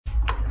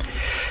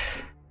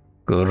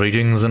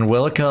Greetings and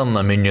welcome,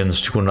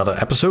 minions, to another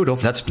episode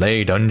of Let's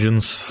Play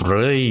Dungeons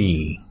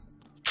 3.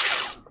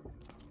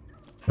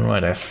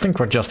 Right, I think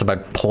we're just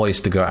about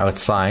poised to go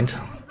outside.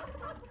 I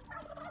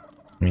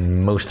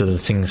mean, most of the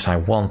things I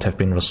want have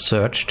been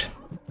researched.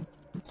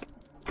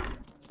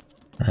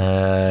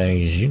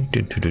 Let's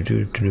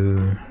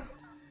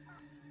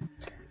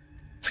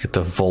get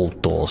the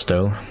vault doors,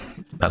 though.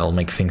 That'll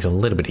make things a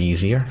little bit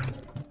easier.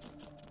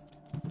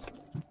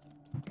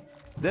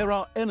 There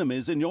are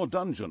enemies in your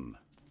dungeon.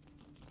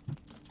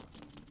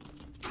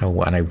 Oh,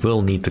 and I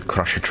will need the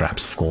crusher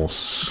traps, of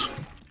course.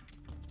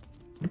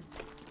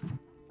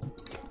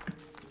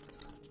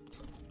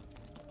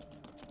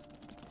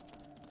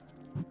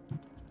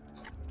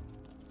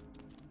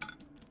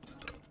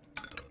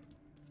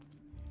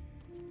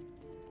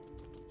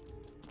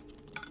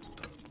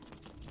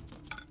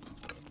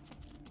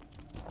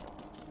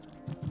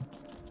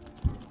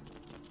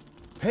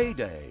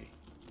 Payday.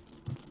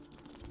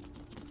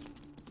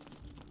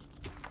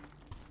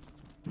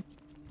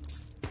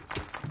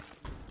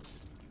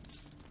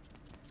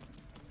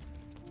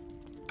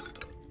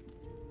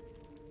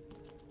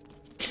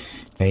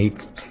 Hey,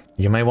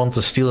 you may want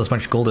to steal as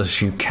much gold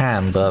as you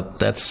can, but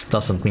that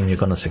doesn't mean you're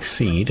gonna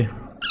succeed.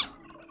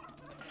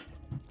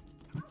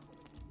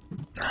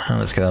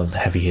 Let's get a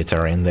heavy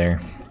hitter in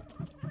there.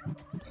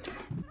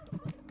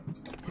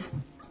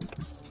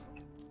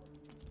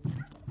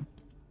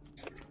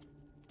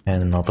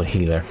 And another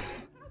healer.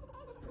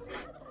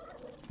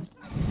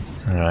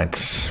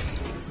 Alright.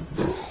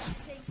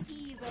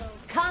 Evil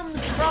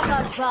comes from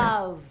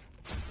above.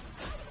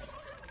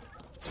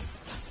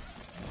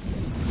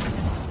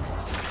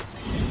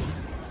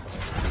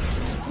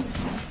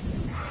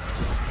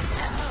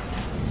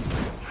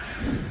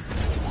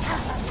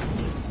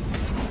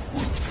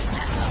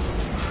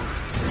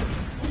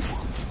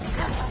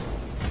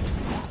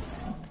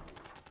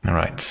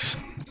 Alright.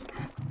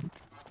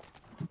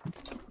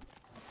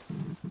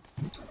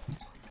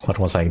 What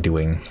was I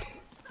doing?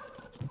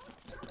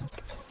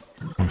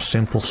 Some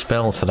simple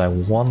spells that I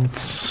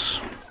want.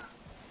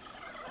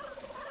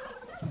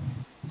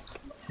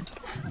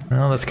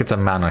 Well, let's get the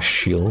mana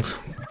shield.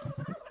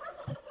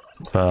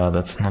 But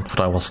that's not what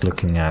I was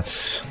looking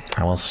at.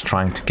 I was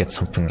trying to get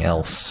something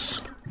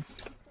else.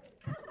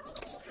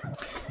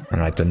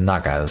 Alright, the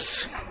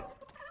Nagas.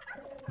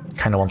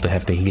 Kinda want to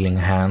have the healing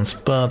hands,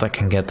 but I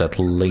can get that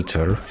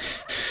later.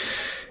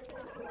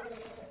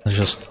 Let's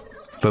just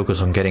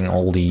focus on getting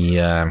all the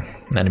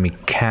enemy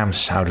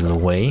camps out of the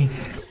way.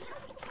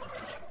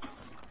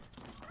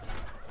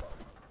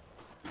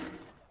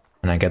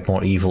 And I get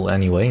more evil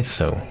anyway,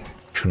 so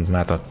shouldn't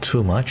matter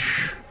too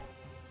much.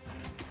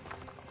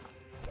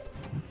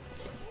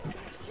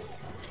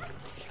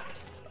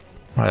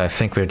 Right, I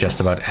think we're just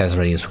about as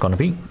ready as we're gonna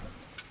be.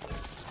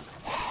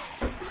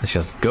 Let's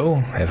just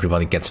go,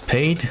 everybody gets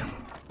paid.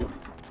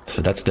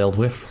 So that's dealt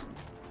with.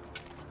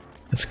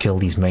 Let's kill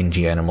these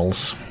mangy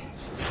animals.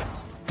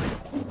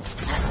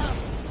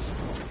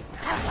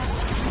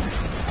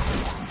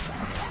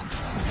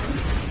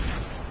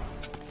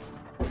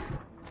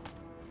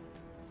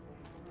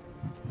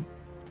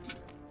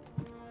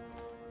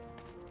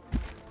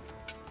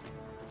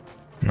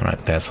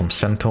 Alright, there's some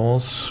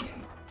centaurs.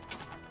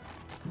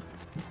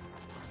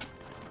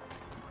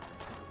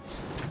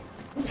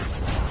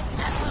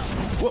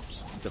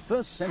 Whoops! The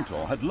first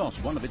centaur had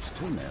lost one of its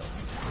toenails.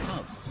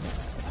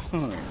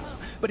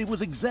 But it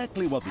was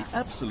exactly what the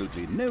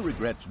absolutely no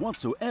regrets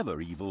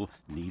whatsoever evil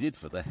needed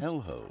for the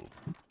hellhole.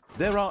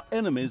 There are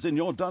enemies in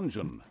your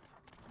dungeon.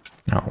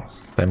 Oh,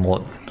 then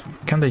what?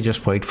 Can they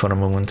just wait for a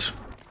moment?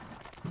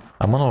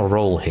 I'm on a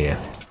roll here.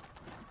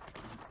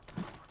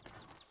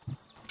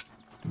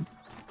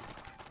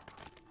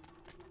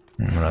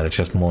 Alright, it's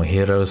just more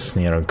heroes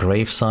near a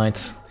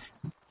gravesite.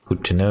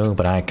 Good to know,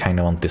 but I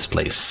kinda want this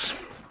place.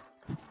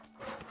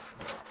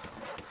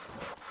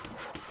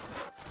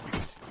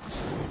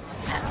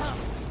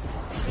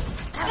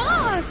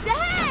 Oh,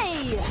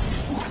 hey!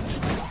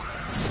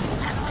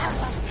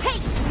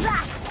 Take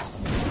that!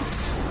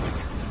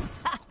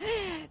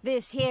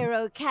 This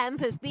hero camp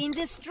has been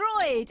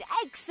destroyed.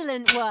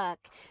 Excellent work.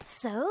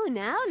 So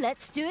now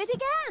let's do it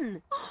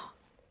again.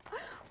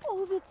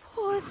 All the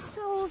poor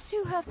souls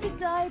who have to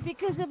die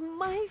because of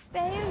my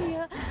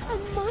failure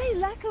and my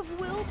lack of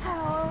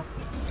willpower.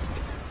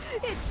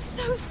 It's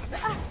so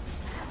sad.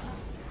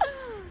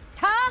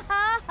 Ha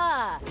ha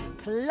ha!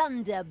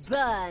 Plunder,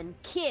 burn,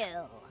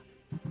 kill.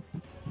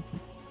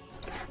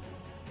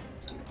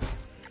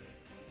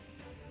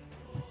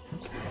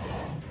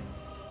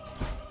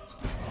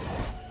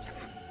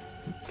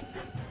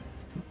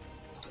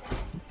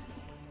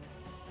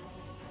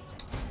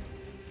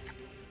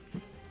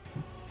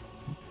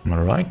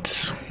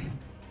 Alright.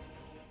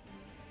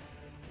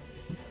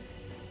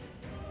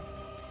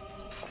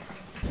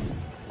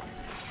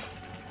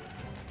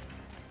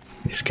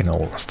 This can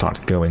all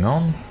start going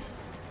on.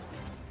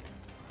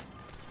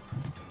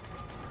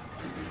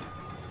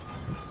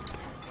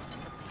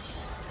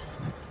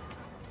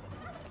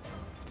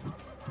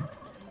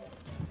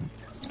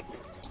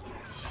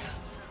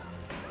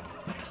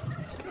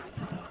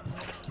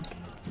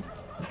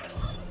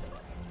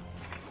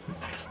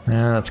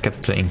 Let's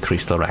get the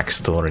increased rack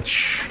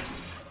storage.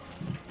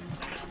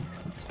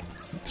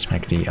 Let's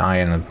make the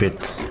iron a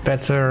bit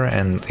better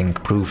and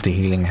improve the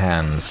healing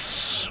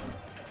hands.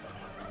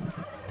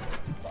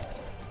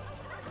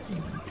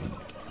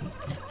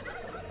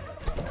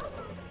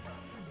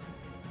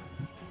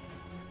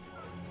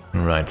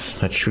 Right,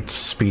 that should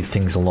speed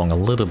things along a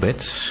little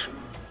bit.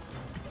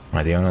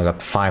 Right, they only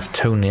got 5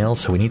 toenails,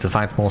 so we need to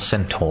find more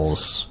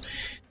centaurs.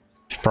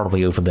 It's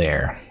probably over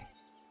there.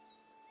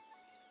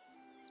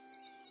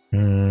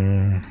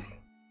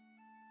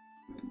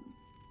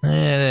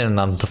 I'm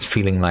not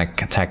feeling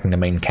like attacking the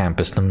main camp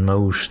is the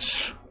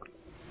most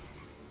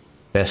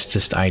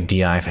bestest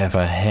idea I've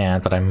ever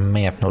had, but I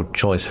may have no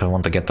choice if I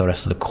want to get the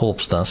rest of the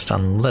corpse dust,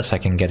 unless I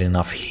can get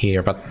enough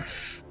here, but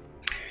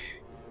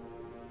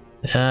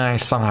I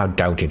somehow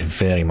doubt it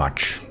very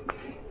much.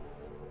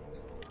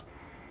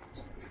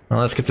 Well,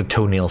 let's get the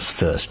toenails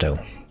first, though.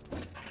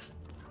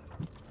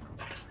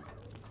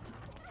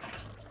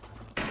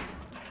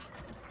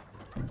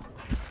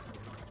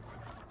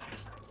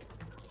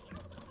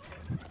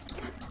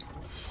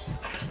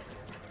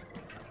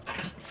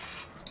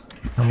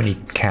 How many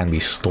can be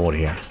stored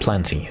here?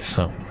 Plenty,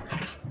 so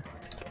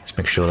let's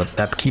make sure that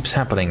that keeps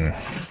happening.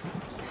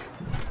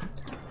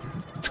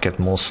 Let's get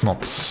more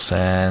snots,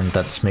 and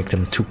let's make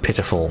them too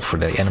pitiful for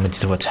the enemy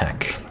to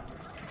attack.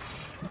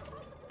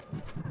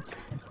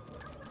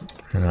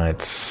 Right.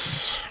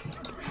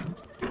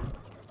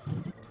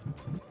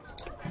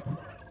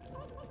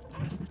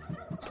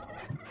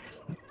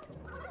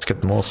 Let's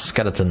get more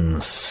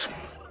skeletons.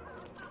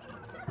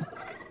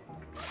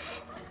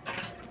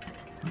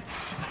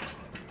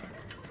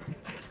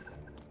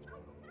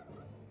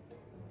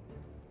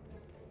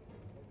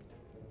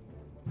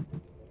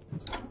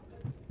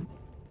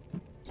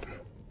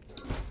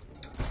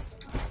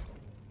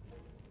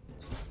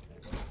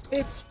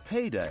 It's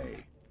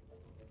payday.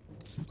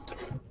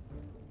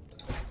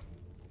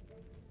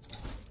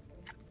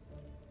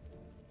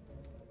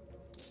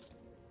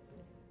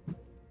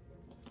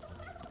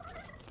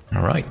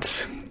 All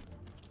right.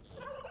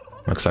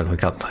 Looks like we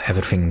got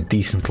everything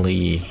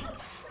decently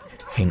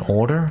in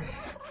order.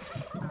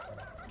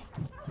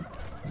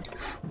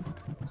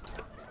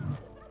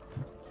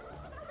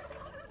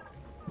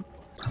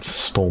 Let's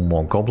store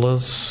more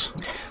gobblers.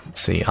 Let's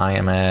see,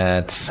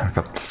 I've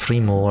got 3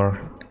 more.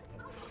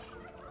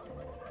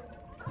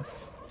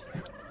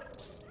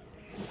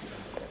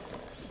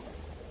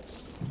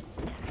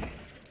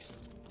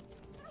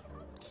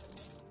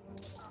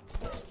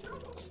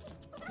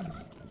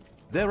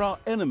 There are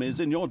enemies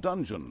in your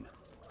dungeon.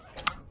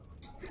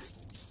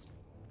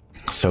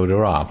 So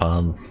there are,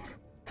 but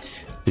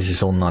this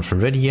is all not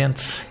ready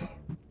yet.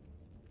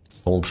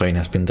 Old vein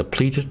has been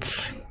depleted.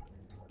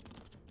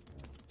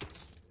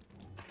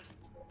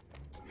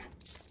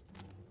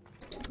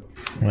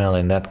 Well,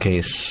 in that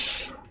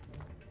case,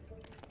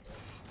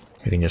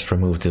 we can just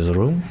remove this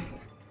room.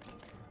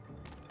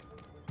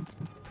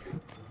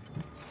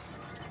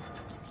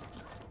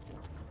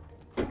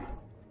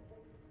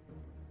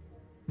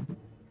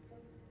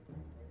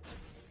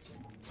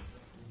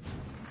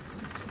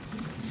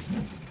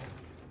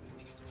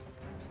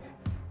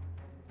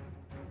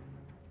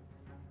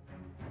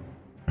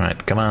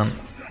 Alright, come on.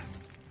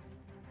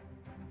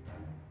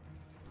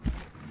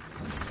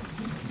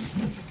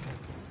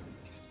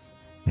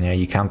 Yeah,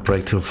 you can't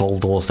break through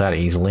vault doors that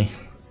easily.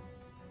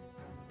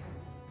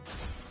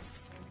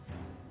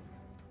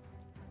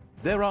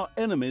 There are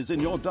enemies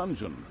in your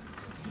dungeon.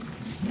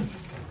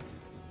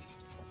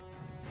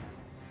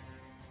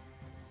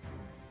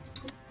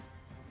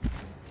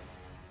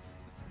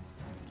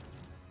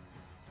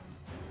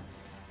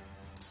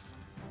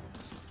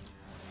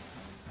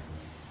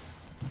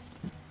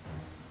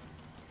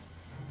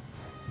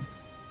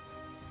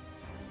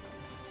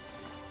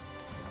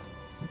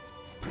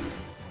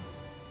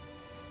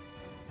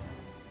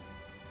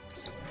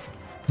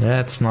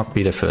 Let's not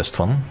be the first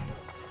one.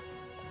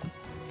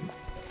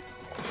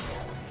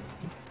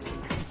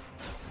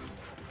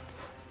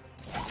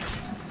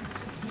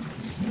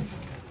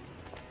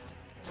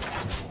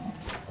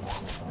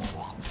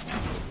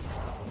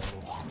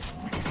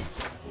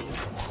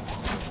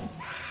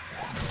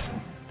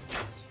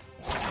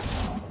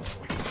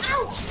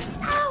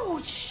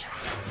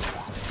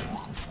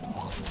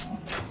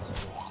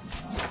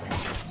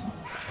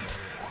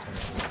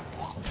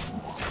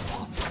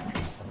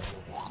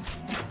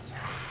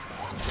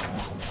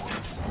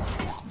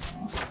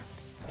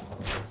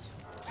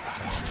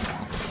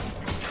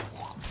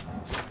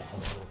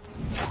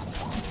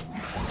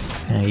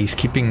 He's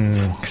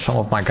keeping some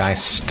of my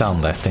guys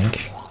stunned, I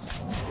think.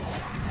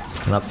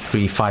 Not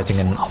free fighting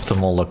in an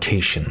optimal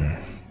location.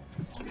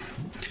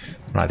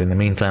 Right, in the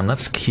meantime,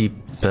 let's keep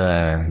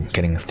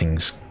getting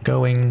things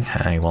going.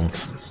 I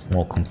want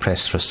more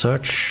compressed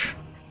research.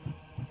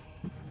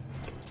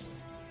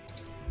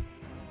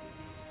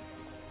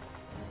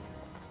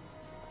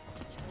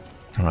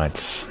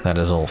 Right, that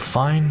is all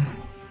fine.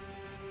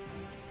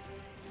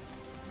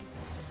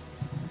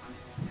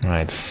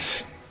 Right.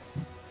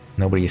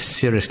 Nobody is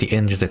seriously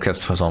injured except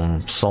for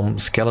some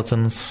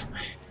skeletons.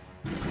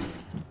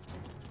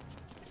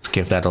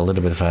 give that a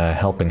little bit of a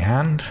helping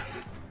hand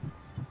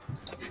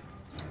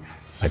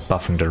by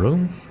buffing the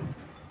room.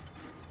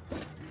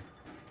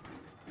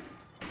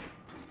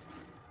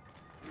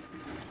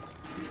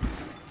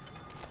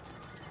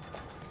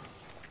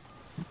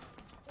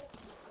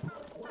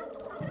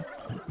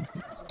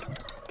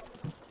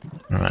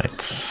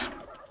 Right.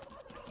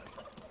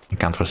 You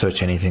can't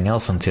research anything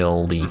else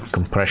until the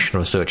compression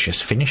research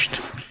is finished.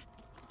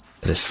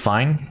 That is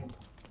fine.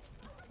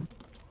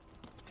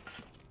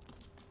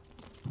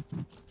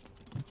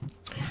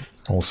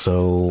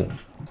 Also,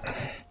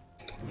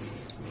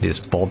 this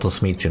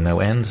bothers me to no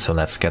end, so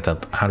let's get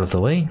that out of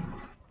the way.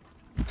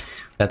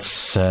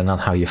 That's not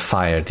how you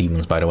fire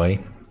demons, by the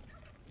way.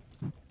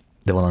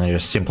 They will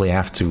just simply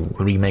have to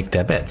remake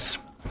their beds,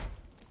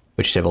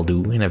 which they will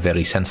do in a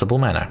very sensible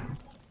manner.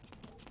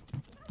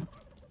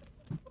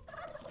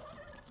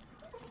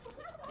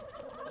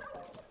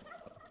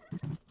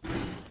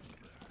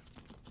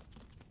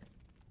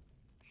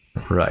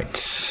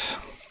 Right.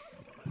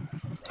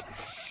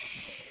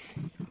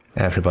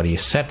 Everybody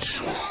is set.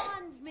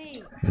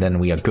 Then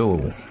we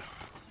go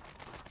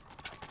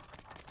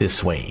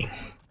this way.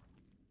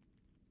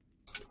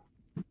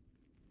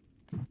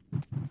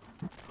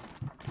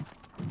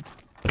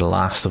 The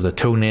last of the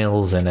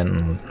toenails, and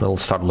then we'll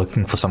start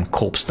looking for some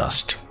corpse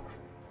dust.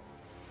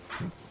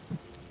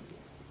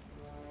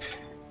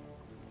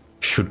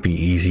 Should be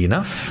easy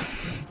enough.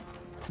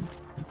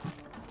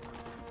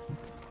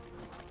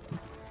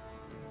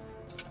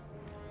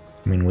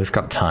 I mean, we've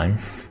got time.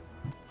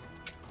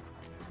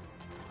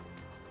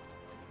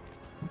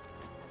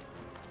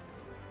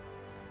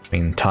 I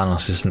mean,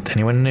 Thanos isn't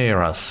anywhere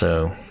near us,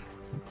 so...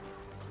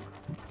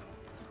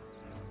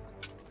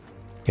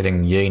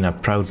 Getting Jaina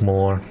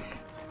Proudmoore...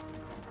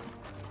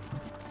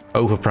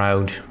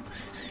 Overproud...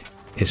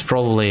 is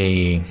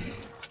probably...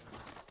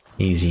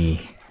 easy...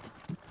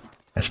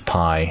 as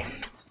pie.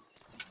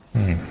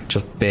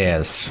 Just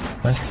bears.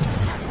 Where's the...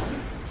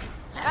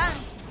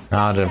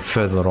 Ah, they're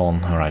further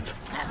on, alright.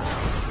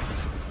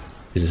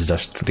 This is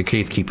just the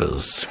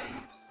gatekeepers.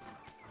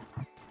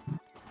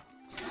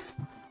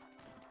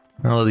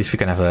 Well, at least we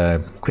can have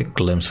a quick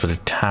glimpse for the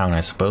town, I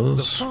suppose.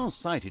 The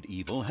far-sighted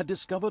evil had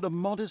discovered a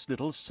modest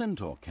little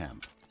centaur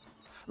camp.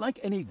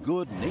 Like any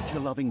good,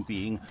 nature-loving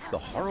being, the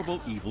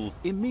horrible evil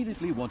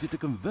immediately wanted to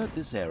convert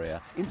this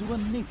area into a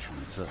nature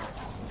reserve.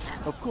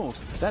 Of course,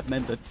 that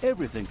meant that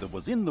everything that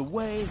was in the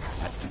way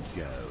had to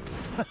go.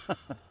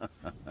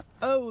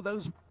 Oh,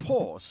 those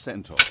poor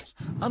centaurs.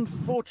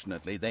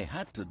 Unfortunately, they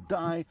had to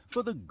die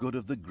for the good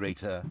of the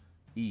greater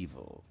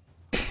evil.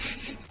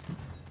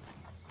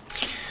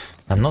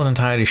 I'm not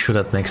entirely sure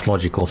that makes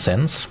logical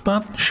sense,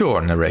 but sure,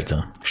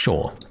 narrator,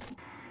 sure.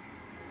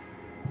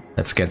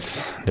 Let's get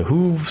the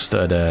hooves,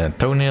 the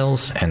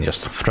toenails, and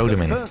just throw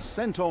them in. The first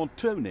centaur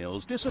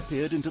toenails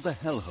disappeared into the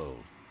hellhole.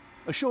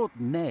 A short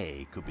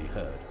neigh could be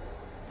heard.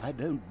 I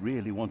don't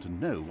really want to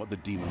know what the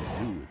demons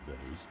do with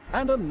those.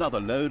 And another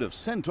load of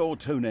centaur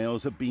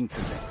toenails have been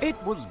collected.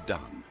 It was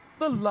done.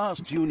 The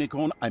last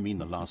unicorn,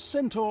 the last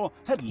centaur,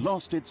 had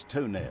lost its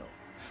toenail,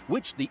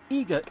 which the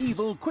eager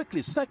evil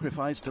quickly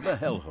sacrificed to the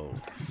hellhole.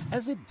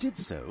 As it did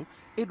so,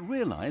 it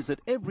realized that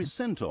every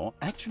centaur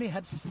actually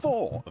had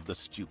 4 of the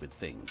stupid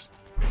things.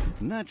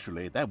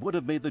 Naturally, that would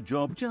have made the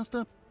job just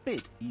a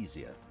bit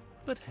easier.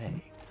 But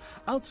hey,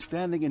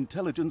 outstanding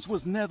intelligence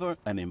was never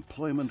an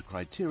employment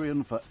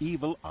criterion for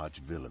evil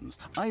archvillains.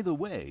 Either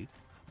way,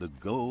 the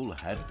goal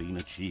had been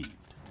achieved.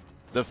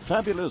 The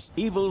fabulous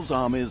evil's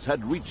armies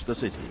had reached the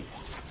city.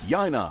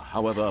 Jaina,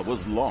 however,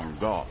 was long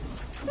gone.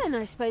 Then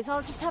I suppose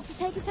I'll just have to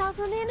take it out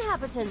on the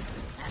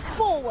inhabitants.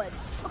 Forward!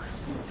 Oh,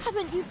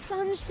 haven't you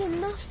plunged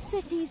enough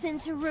cities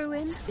into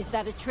ruin? Is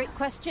that a trick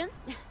question?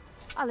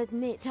 I'll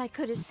admit I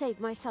could have saved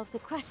myself the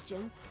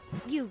question.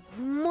 You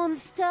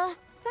monster!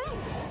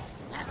 Thanks.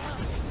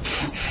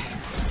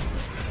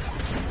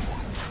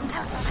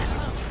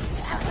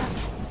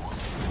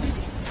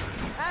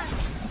 And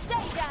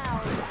stay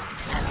down!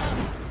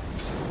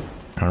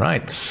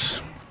 Alright.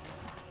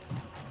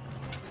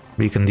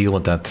 We can deal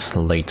with that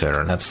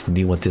later. Let's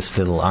deal with this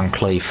little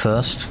enclave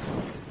first.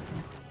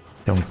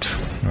 Don't...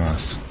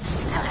 Yes.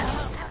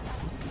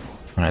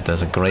 Alright,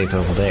 there's a grave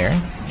over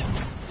there.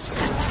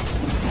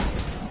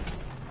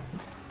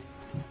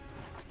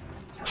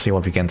 See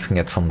what we can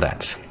get from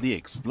that. The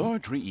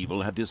exploratory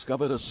evil had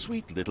discovered a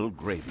sweet little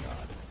graveyard.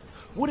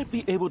 Would it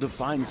be able to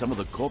find some of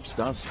the corpse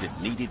dust it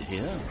needed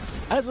here?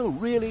 As a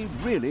really,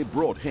 really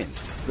broad hint,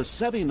 the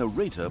savvy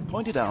narrator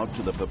pointed out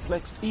to the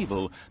perplexed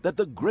evil that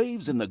the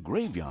graves in the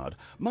graveyard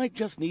might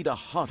just need a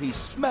hearty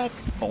smack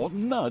or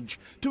nudge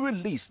to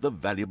release the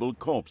valuable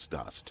corpse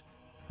dust.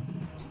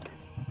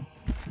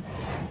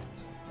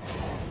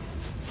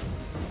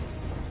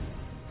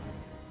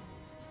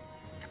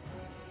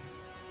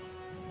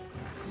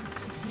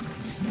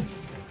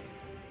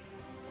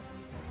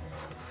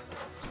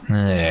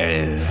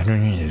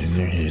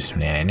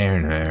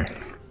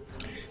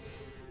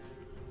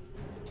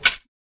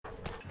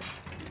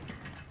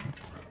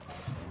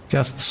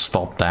 Just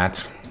stop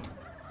that.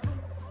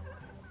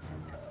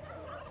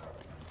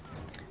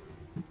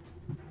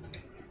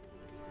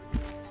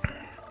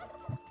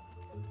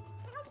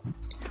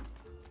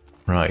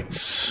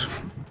 Right.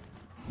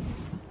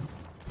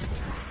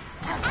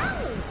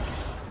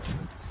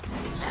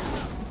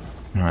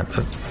 Alright,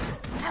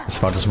 that's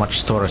about as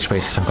much storage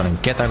space as I'm gonna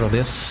get out of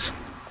this.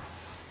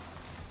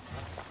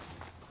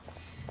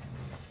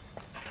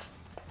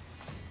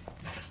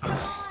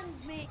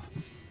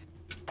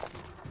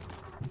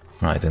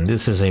 Right, and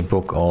this is a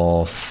book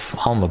of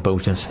Armor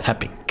Potions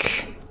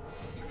Epic.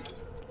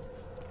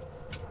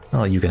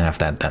 Well, you can have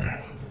that then.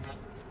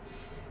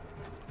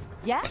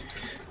 Yeah?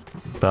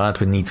 But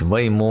we need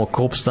way more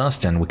corpse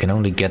dust, and we can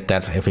only get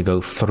that if we go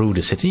through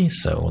the city,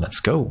 so let's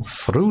go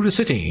through the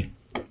city.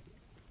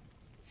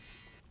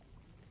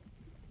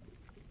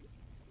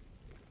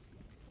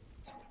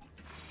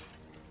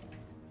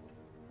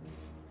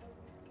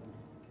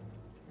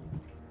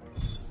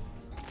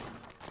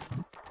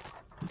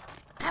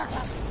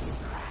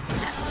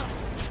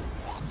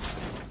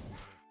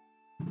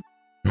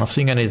 Not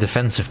seeing any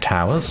defensive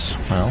towers.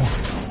 Well,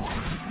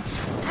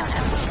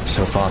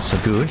 so far so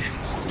good.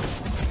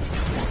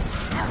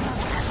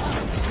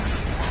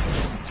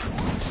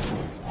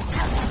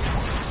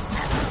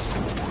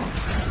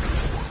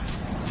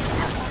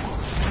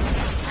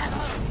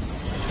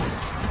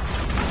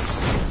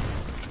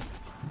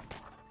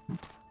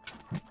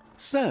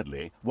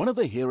 Sadly, one of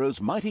the hero's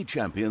mighty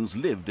champions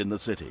lived in the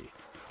city.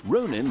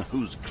 Ronin,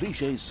 whose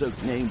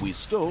cliché-soaked name we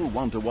stole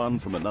one-to-one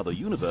from another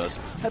universe,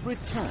 had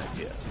retired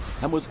here,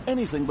 and was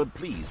anything but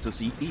pleased to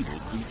see evil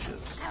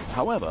creatures.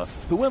 However,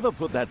 whoever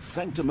put that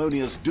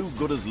sanctimonious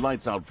do-gooders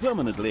lights out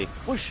permanently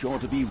was sure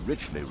to be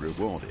richly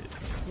rewarded.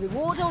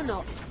 Reward or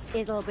not,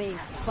 it'll be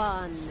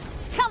fun.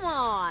 Come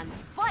on,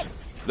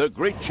 fight! The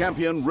great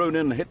champion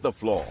Ronin hit the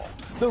floor.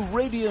 The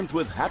radiant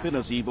with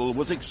happiness evil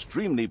was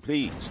extremely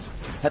pleased.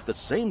 At the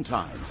same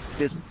time,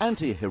 his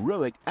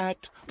anti-heroic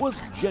act was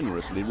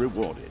generously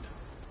rewarded.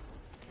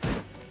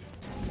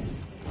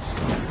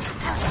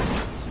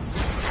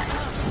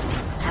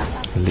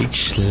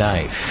 Leech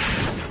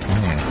life.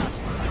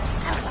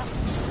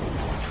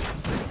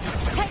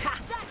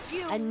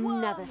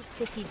 Another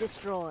city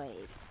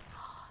destroyed.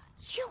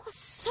 You're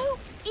so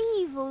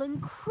evil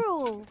and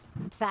cruel.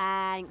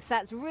 Thanks,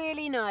 that's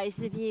really nice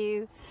of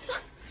you.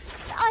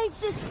 I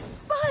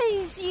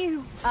despise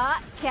you.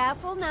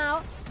 Careful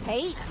now.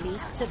 Hate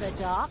leads to the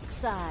dark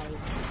side.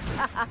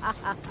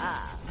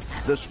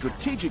 The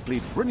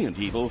strategically brilliant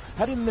evil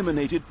had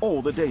eliminated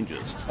all the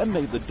dangers and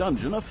made the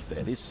dungeon a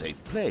fairly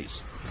safe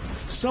place.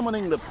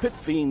 Summoning the pit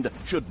fiend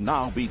should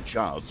now be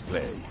child's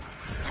play.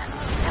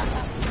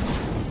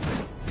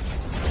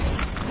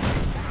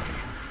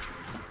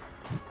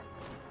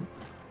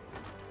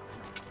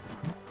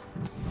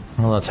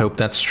 Well, let's hope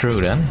that's true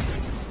then.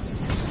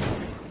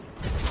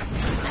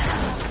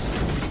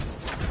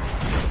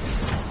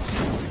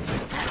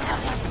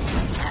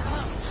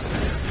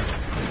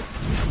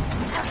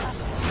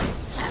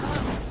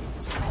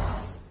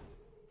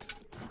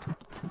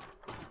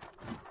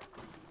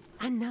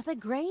 Another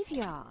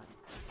graveyard.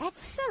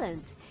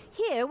 Excellent.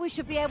 Here we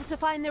should be able to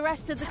find the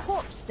rest of the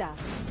corpse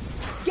dust.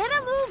 Get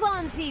a move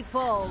on,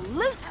 people!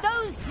 Loot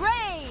those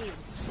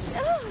graves!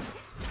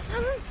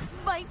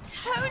 My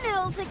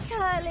toenails are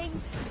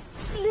curling.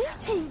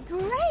 Looting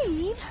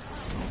graves?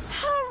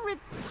 How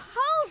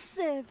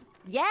repulsive!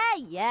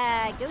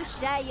 Yeah, go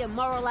share your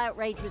moral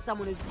outrage with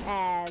someone who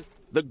cares.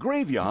 The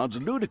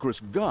graveyard's ludicrous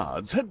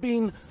guards had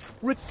been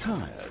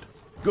retired.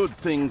 Good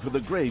thing for the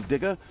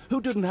gravedigger, who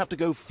didn't have to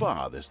go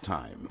far this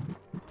time.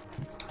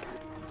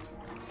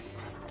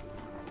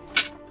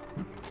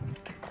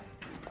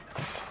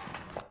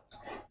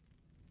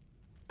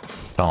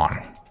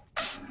 Darn.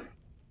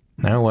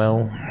 Oh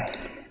well.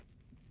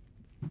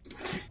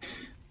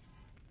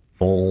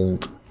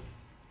 Hold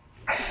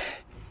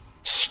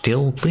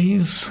still,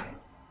 please.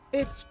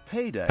 It's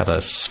payday. Got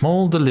a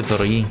small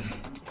delivery.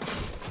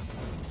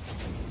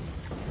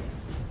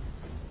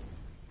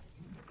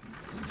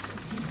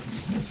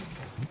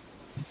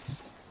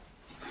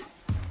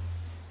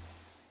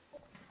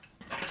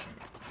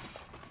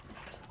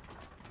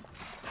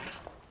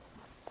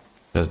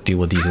 Let's deal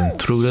with these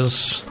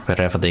intruders,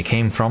 wherever they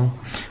came from.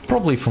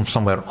 Probably from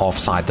somewhere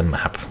offside the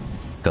map,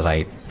 because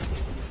I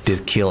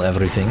did kill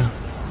everything.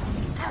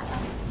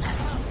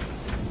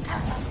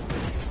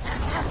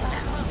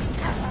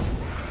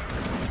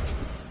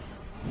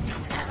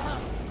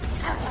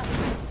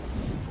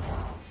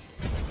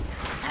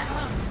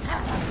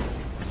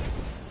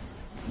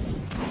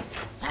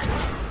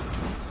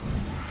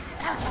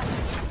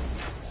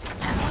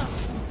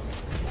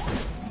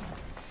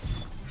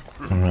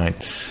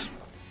 Right.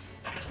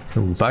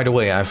 Ooh, by the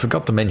way, I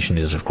forgot to mention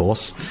this, of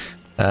course,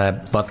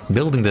 but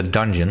building the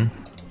dungeon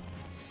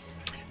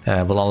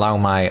will allow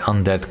my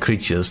undead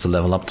creatures to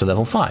level up to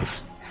level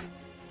 5,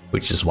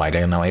 which is why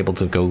they are now able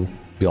to go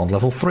beyond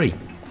level 3.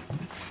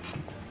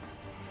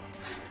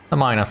 A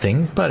minor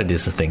thing, but it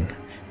is a thing.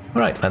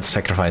 Alright, let's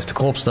sacrifice the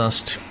corpse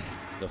dust.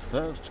 The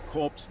first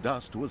corpse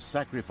dust was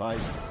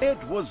sacrificed.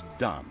 It was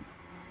done.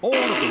 All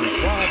of the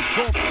required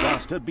corpse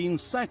dust had been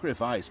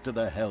sacrificed to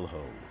the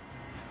hellhole.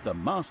 The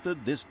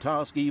mastered this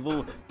task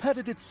evil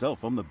patted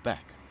itself on the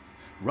back.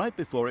 right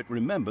before it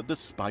remembered the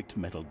spiked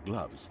metal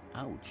gloves.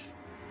 Ouch.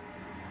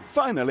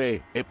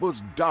 Finally, it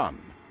was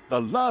done.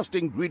 The last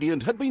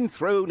ingredient had been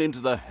thrown into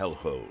the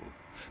hellhole.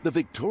 The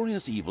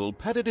victorious evil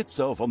patted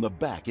itself on the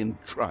back in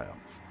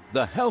triumph.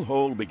 The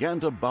hellhole began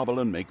to bubble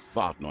and make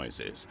fart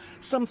noises.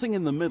 Something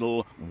in the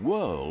middle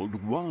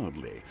whirled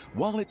wildly,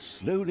 while it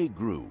slowly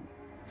grew.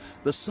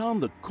 The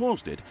sound that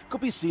caused it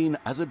could be seen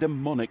as a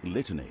demonic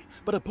litany,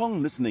 but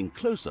upon listening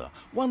closer,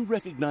 one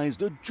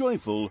recognized a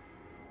joyful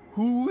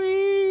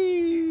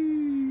whee!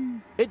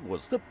 It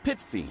was the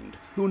Pit Fiend,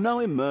 who now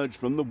emerged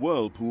from the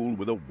whirlpool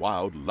with a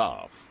wild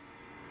laugh.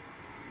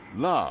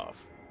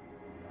 Laugh.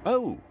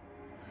 Oh,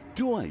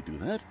 do I do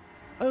that?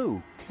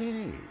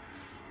 Okay.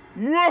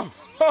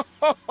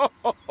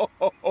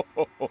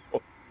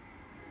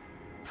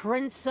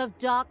 Prince of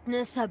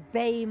Darkness,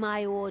 obey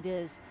my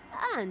orders,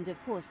 and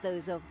of course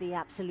those of the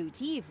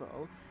absolute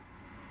evil.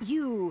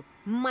 You,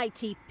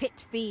 mighty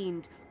Pit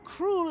Fiend,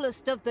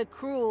 cruelest of the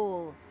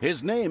cruel.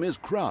 His name is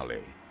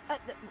Crowley.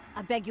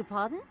 I beg your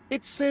pardon?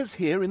 It says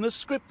here in the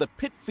script the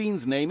Pit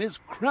Fiend's name is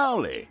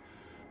Crowley.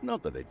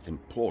 Not that it's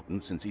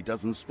important since he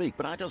doesn't speak,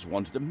 but I just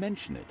wanted to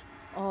mention it.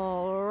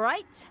 All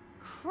right,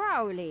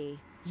 Crowley.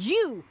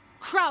 You,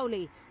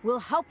 Crowley, will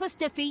help us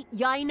defeat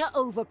Yaina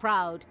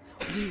Overproud.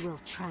 We will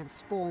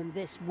transform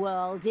this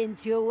world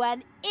into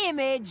an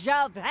image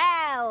of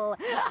hell.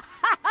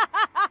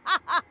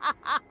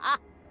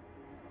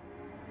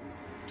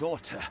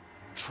 Daughter,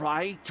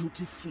 try to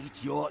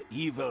defeat your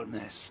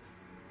evilness.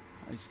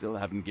 I still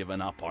haven't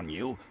given up on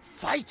you.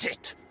 Fight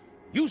it!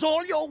 Use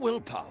all your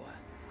willpower.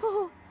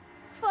 Oh,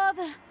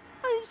 Father,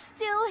 I'm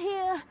still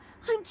here.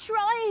 I'm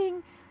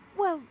trying.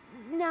 Well,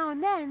 now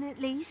and then, at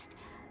least.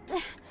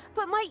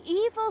 But my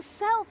evil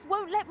self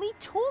won't let me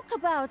talk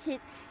about it.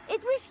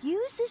 It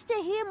refuses to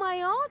hear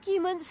my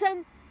arguments,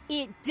 and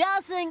it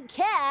doesn't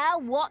care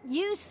what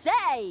you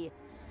say.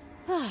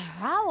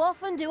 How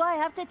often do I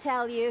have to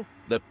tell you?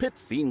 The Pit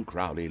Fiend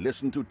Crowley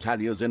listened to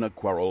Talia's inner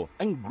quarrel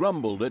and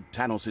grumbled at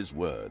Tanos'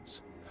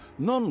 words.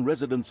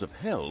 Non-residents of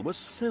Hell were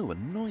so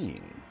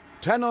annoying.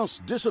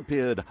 Tanos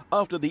disappeared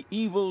after the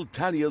evil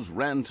Talia's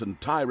rant and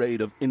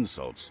tirade of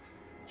insults.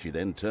 She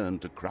then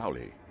turned to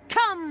Crowley.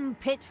 Come,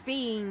 Pit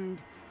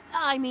Fiend!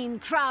 I mean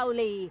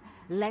Crowley!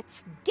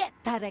 Let's get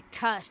that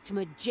accursed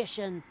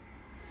magician!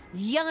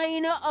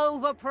 Yaina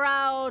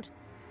Overproud!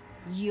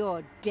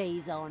 Your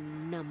days are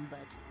numbered.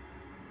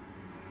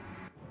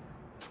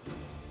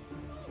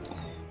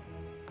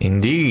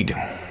 Indeed.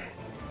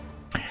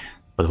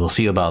 But we'll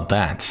see about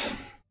that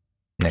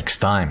next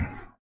time.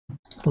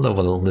 Although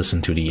we'll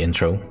listen to the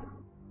intro.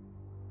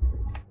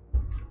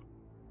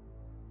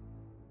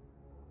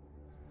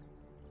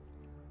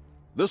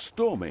 The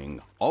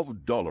storming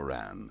of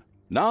Doloran.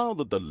 Now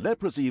that the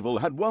leprous evil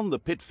had won the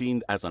Pit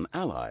Fiend as an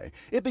ally,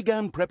 it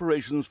began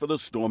preparations for the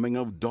storming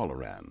of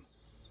Doloran.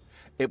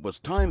 It was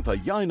time for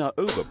Yaina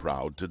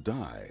Overproud to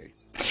die.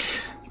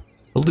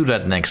 We'll do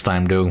that next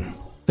time, though.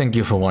 Thank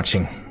you for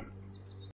watching.